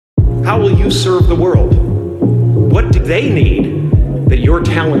How will you serve the world? What do they need that your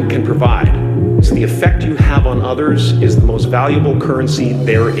talent can provide? So the effect you have on others is the most valuable currency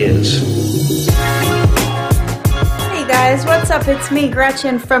there is. Hey guys, what's up? It's me,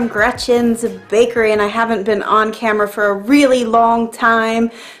 Gretchen from Gretchen's Bakery, and I haven't been on camera for a really long time,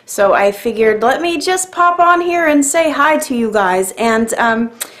 so I figured let me just pop on here and say hi to you guys. And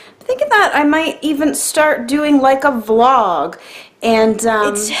I'm thinking that I might even start doing like a vlog. And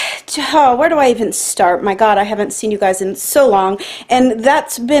where do I even start? My God, I haven't seen you guys in so long, and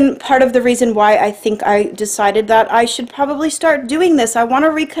that's been part of the reason why I think I decided that I should probably start doing this. I want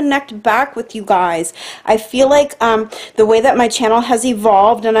to reconnect back with you guys. I feel like the way that my channel has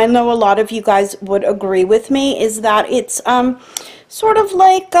evolved, and I know a lot of you guys would agree with me, is that it's sort of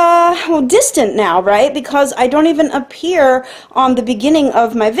like, well, distant now, right? Because I don't even appear on the beginning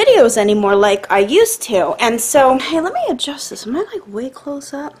of my videos anymore like I used to. And so, hey, let me adjust this. Am I like way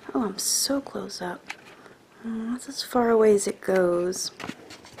close up? Oh, I'm so close up. That's as far away as it goes.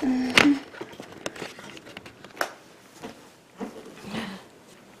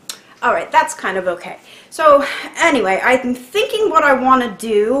 Alright, that's kind of okay. So anyway, I'm thinking what I want to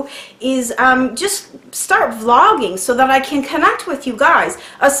do is just start vlogging so that I can connect with you guys.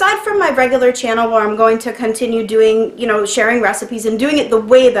 Aside from my regular channel where I'm going to continue doing, you know, sharing recipes and doing it the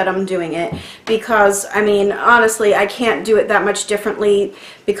way that I'm doing it, because, I mean, honestly, I can't do it that much differently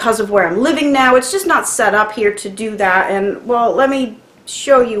because of where I'm living now. It's just not set up here to do that, and, well, let me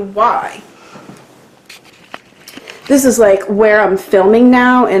show you why. This is like where I'm filming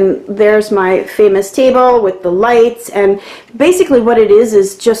now, and there's my famous table with the lights, and basically what it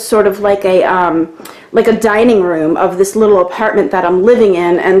is just sort of like a dining room of this little apartment that I'm living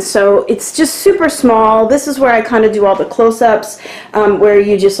in. And so it's just super small. This is where I kind of do all the close-ups, where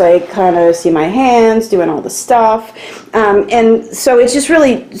you just like kind of see my hands doing all the stuff, and so it's just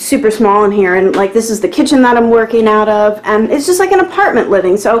really super small in here. And like this is the kitchen that I'm working out of, and it's just like an apartment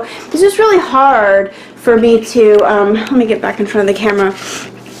living, so it's just really hard for me to, let me get back in front of the camera.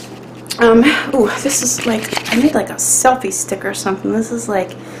 Ooh, this is like, I need like a selfie stick or something. This is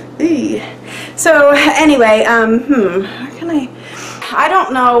like, ew. So anyway, how can I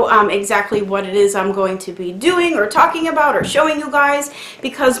don't know exactly what it is I'm going to be doing or talking about or showing you guys,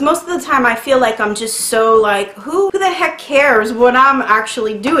 because most of the time I feel like I'm just so like, who the heck cares what I'm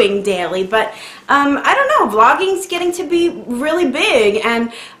actually doing daily? But I don't know, vlogging's getting to be really big,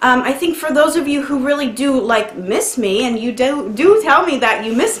 and I think for those of you who really do like miss me, and you do tell me that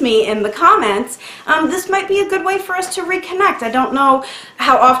you miss me in the comments, this might be a good way for us to reconnect. I don't know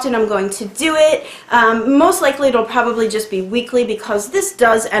how often I'm going to do it. Most likely it'll probably just be weekly, because this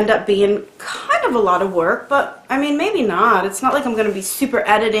does end up being kind of a lot of work, but I mean, maybe not. It's not like I'm going to be super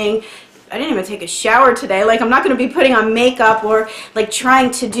editing. I didn't even take a shower today. Like, I'm not going to be putting on makeup or like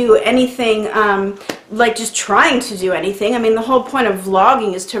trying to do anything, like just trying to do anything. I mean, the whole point of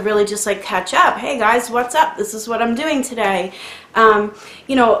vlogging is to really just like catch up. Hey guys, what's up? This is what I'm doing today.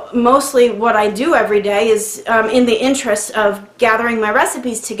 You know, mostly what I do every day is in the interest of gathering my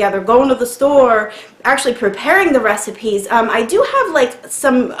recipes together, going to the store, actually preparing the recipes. I do have like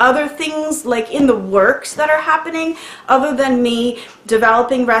some other things like in the works that are happening other than me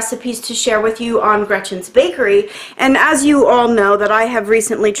developing recipes to share with you on Gretchen's Bakery. And as you all know, that I have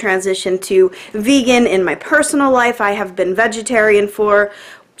recently transitioned to vegan in my personal life. I have been vegetarian for,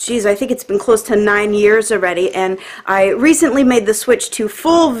 geez, I think it's been close to 9 years already, and I recently made the switch to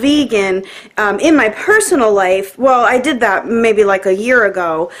full vegan in my personal life. Well, I did that maybe like a year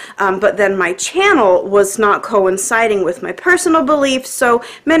ago, but then my channel was not coinciding with my personal beliefs, so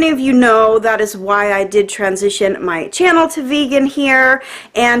many of you know that is why I did transition my channel to vegan here,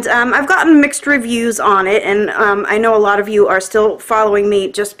 and I've gotten mixed reviews on it, and I know a lot of you are still following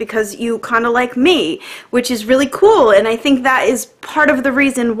me just because you kind of like me, which is really cool, and I think that is part of the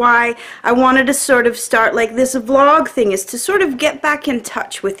reason why I wanted to sort of start like this vlog thing, is to sort of get back in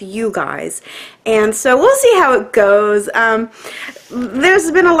touch with you guys. And so we'll see how it goes.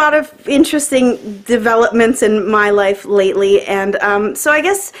 There's been a lot of interesting developments in my life lately, and so I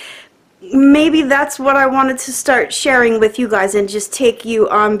guess maybe that's what I wanted to start sharing with you guys, and just take you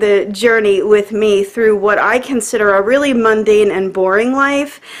on the journey with me through what I consider a really mundane and boring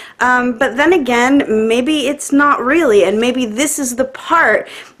life. But then again, maybe it's not really, and maybe this is the part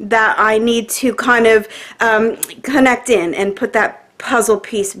that I need to kind of connect in and put that puzzle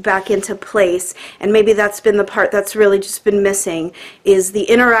piece back into place, and maybe that's been the part that's really just been missing, is the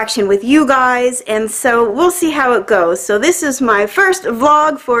interaction with you guys. And so we'll see how it goes. So this is my first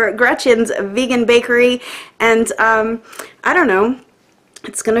vlog for Gretchen's Vegan Bakery, and I don't know,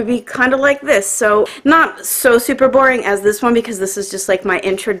 it's gonna be kind of like this. So not so super boring as this one, because this is just like my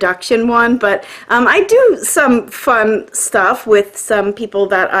introduction one, but I do some fun stuff with some people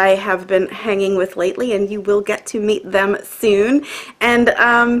that I have been hanging with lately, and you will get to meet them soon. And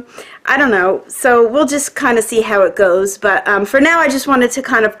I don't know, so we'll just kind of see how it goes, but for now I just wanted to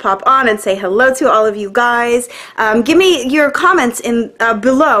kind of pop on and say hello to all of you guys. Give me your comments in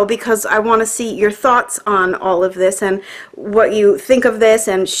below, because I want to see your thoughts on all of this and what you think of this,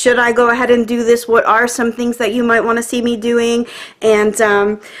 and should I go ahead and do this? What are some things that you might want to see me doing?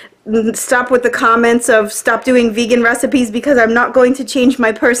 And stop with the comments of stop doing vegan recipes, because I'm not going to change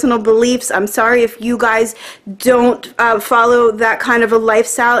my personal beliefs. I'm sorry if you guys don't follow that kind of a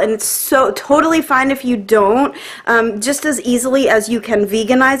lifestyle, and it's so totally fine if you don't. Just as easily as you can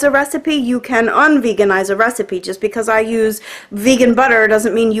veganize a recipe, you can unveganize a recipe. Just because I use vegan butter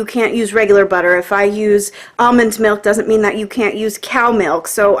doesn't mean you can't use regular butter. If I use almond milk doesn't mean that you can't use cow milk.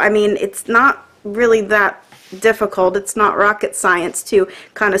 So I mean, it's not really that difficult. It's not rocket science to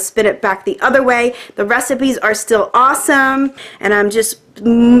kind of spin it back the other way. The recipes are still awesome, and I'm just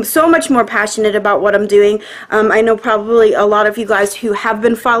so much more passionate about what I'm doing. I know probably a lot of you guys who have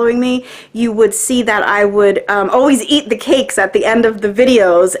been following me, you would see that I would always eat the cakes at the end of the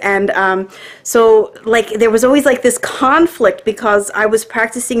videos, and so like there was always like this conflict, because I was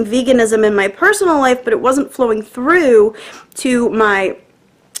practicing veganism in my personal life, but it wasn't flowing through to my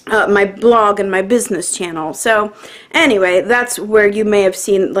my blog and my business channel. So anyway, that's where you may have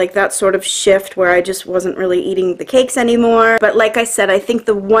seen like that sort of shift where I just wasn't really eating the cakes anymore. But like I said, I think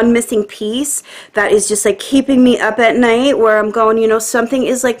the one missing piece that is just like keeping me up at night, where I'm going, you know, something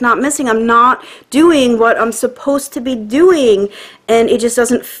is like not missing. I'm not doing what I'm supposed to be doing, and it just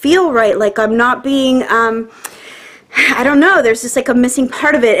doesn't feel right. Like I'm not being I don't know, there's just like a missing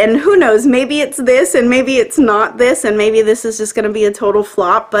part of it, and who knows, maybe it's this and maybe it's not this, and maybe this is just going to be a total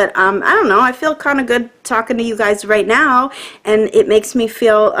flop, but I don't know, I feel kind of good talking to you guys right now, and it makes me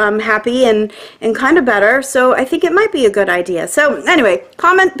feel happy and kind of better, so I think it might be a good idea. So anyway,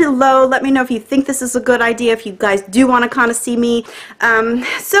 comment below, let me know if you think this is a good idea, if you guys do want to kind of see me.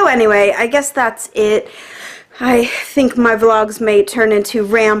 So anyway, I guess that's it. I think my vlogs may turn into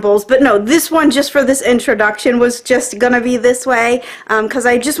rambles, but no, this one just for this introduction was just gonna be this way, because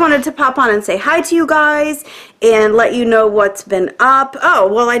I just wanted to pop on and say hi to you guys and let you know what's been up.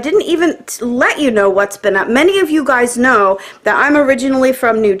 Oh, well, I didn't even let you know what's been up. Many of you guys know that I'm originally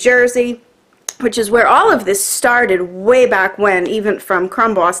from New Jersey, which is where all of this started way back when, even from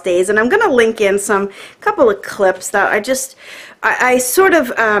Crumb Boss days. And I'm going to link in some couple of clips that I sort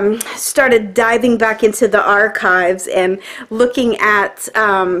of started diving back into the archives and looking at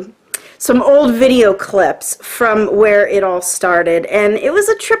some old video clips from where it all started. And it was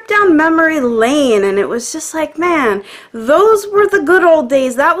a trip down memory lane, and it was just like, man, those were the good old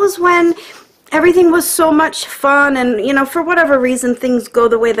days. That was when everything was so much fun, and you know, for whatever reason things go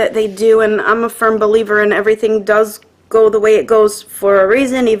the way that they do, and I'm a firm believer in everything does go the way it goes for a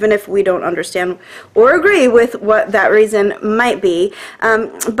reason, even if we don't understand or agree with what that reason might be.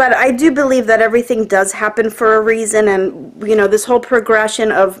 But I do believe that everything does happen for a reason, and you know, this whole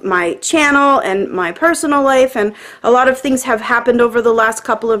progression of my channel and my personal life, and a lot of things have happened over the last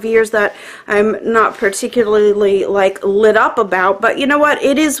couple of years that I'm not particularly like lit up about, but you know what,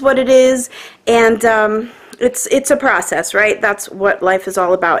 it is what it is, and it's a process, right? That's what life is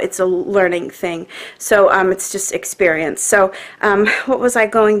all about. It's a learning thing. So it's just experience. So what was I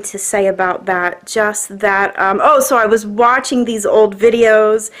going to say about that? Just that, oh, so I was watching these old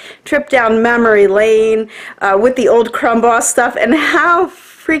videos, trip down memory lane with the old Crumb Boss stuff, and how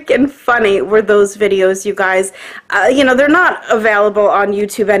freaking funny were those videos, you guys. You know, they're not available on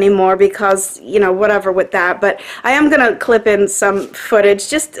YouTube anymore because, you know, whatever with that, but I am gonna clip in some footage.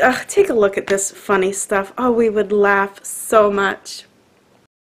 Just take a look at this funny stuff. Oh, we would laugh so much.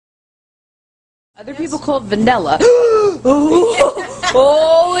 Other people call it vanilla.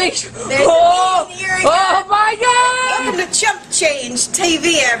 Holy sh! Oh my God! Welcome to Chump Change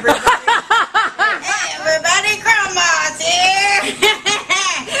TV, everybody. Hey, everybody, Crumb Boss here.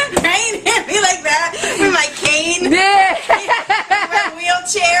 Right? Be like that with my cane. Yeah. My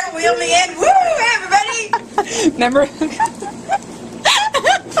wheelchair, wheel me in. Woo, everybody. Remember?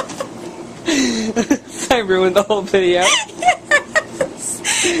 I ruined the whole video.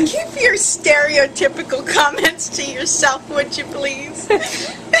 Keep your stereotypical comments to yourself, would you please?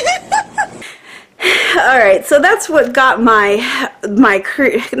 Alright, so that's what got not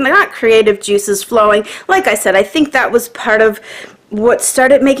creative juices flowing. Like I said, I think that was part of what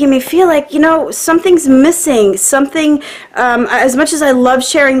started making me feel like, you know, something's missing. Something, as much as I love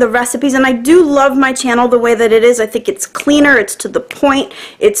sharing the recipes, and I do love my channel the way that it is, I think it's cleaner, it's to the point,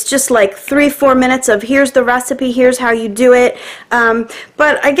 it's just like 3-4 minutes of here's the recipe, here's how you do it.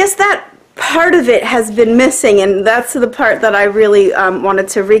 But I guess that part of it has been missing, and that's the part that I really wanted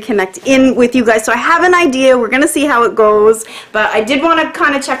to reconnect in with you guys. So I have an idea. We're going to see how it goes, but I did want to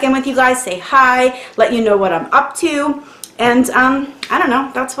kind of check in with you guys, say hi, let you know what I'm up to. And I don't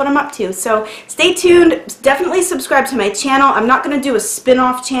know, that's what I'm up to. So stay tuned, definitely subscribe to my channel. I'm not going to do a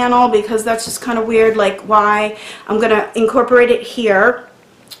spin-off channel because that's just kind of weird, like why. I'm going to incorporate it here.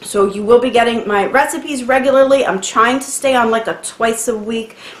 So you will be getting my recipes regularly. I'm trying to stay on like a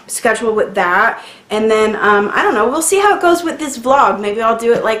twice-a-week schedule with that. And then, I don't know, we'll see how it goes with this vlog. Maybe I'll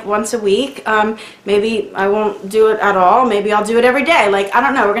do it like once a week. Maybe I won't do it at all. Maybe I'll do it every day. Like, I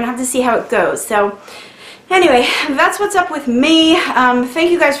don't know. We're going to have to see how it goes. So anyway, that's what's up with me. Thank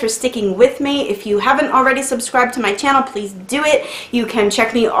you guys for sticking with me. If you haven't already subscribed to my channel, please do it. You can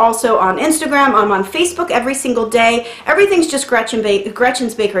check me also on Instagram. I'm on Facebook every single day. Everything's just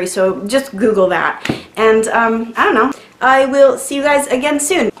Gretchen's Bakery, so just Google that. And I don't know. I will see you guys again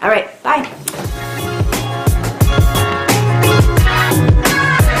soon. All right, bye.